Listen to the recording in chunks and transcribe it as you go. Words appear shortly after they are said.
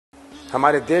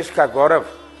हमारे देश का गौरव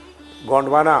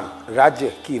गोंडवाना राज्य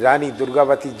की रानी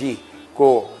दुर्गावती जी को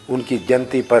उनकी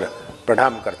जयंती पर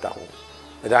प्रणाम करता हूँ।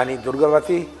 रानी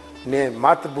दुर्गावती ने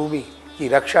मातृभूमि की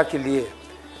रक्षा के लिए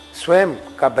स्वयं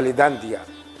का बलिदान दिया।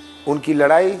 उनकी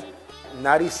लड़ाई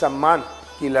नारी सम्मान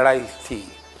की लड़ाई थी।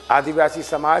 आदिवासी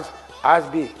समाज आज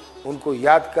भी उनको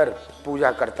याद कर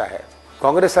पूजा करता है।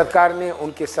 कांग्रेस सरकार ने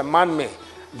उनके सम्मान में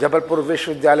जबलपुर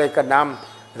विश्वविद्यालय का नाम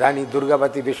रानी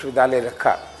दुर्गावती विश्वविद्यालय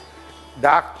रखा,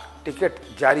 डाक टिकट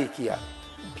जारी किया,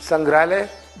 संग्रहालय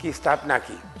की स्थापना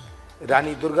की।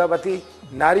 रानी दुर्गावती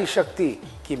नारी शक्ति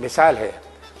की मिसाल है।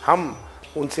 हम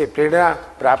उनसे प्रेरणा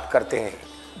प्राप्त करते हैं।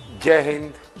 जय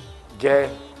हिंद, जय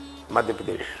Madhya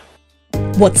Pradesh.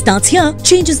 What starts here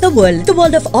changes the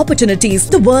world of opportunities,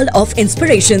 the world of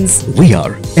inspirations. We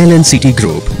are LNCT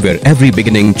Group, where every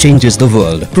beginning changes the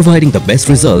world, providing the best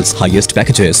results, highest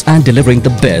packages and delivering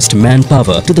the best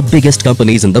manpower to the biggest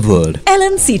companies in the world.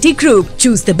 LNCT Group,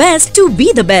 choose the best to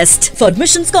be the best. For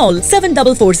admissions call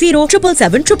 7440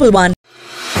 777 111.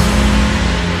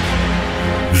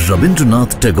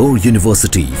 Rabindranath Tagore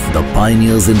University, the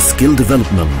pioneers in skill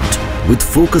development, with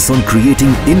focus on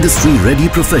creating industry-ready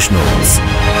professionals.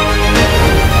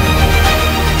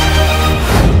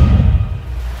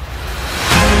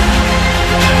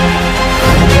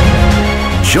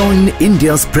 Join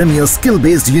India's premier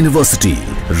skill-based university,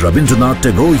 Rabindranath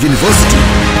Tagore University.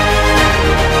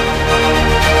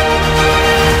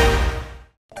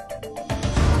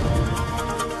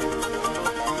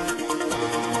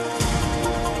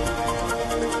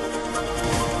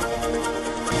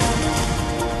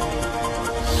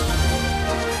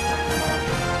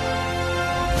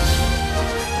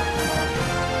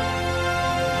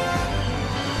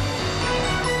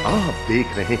 आप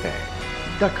देख रहे हैं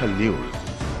दखल news.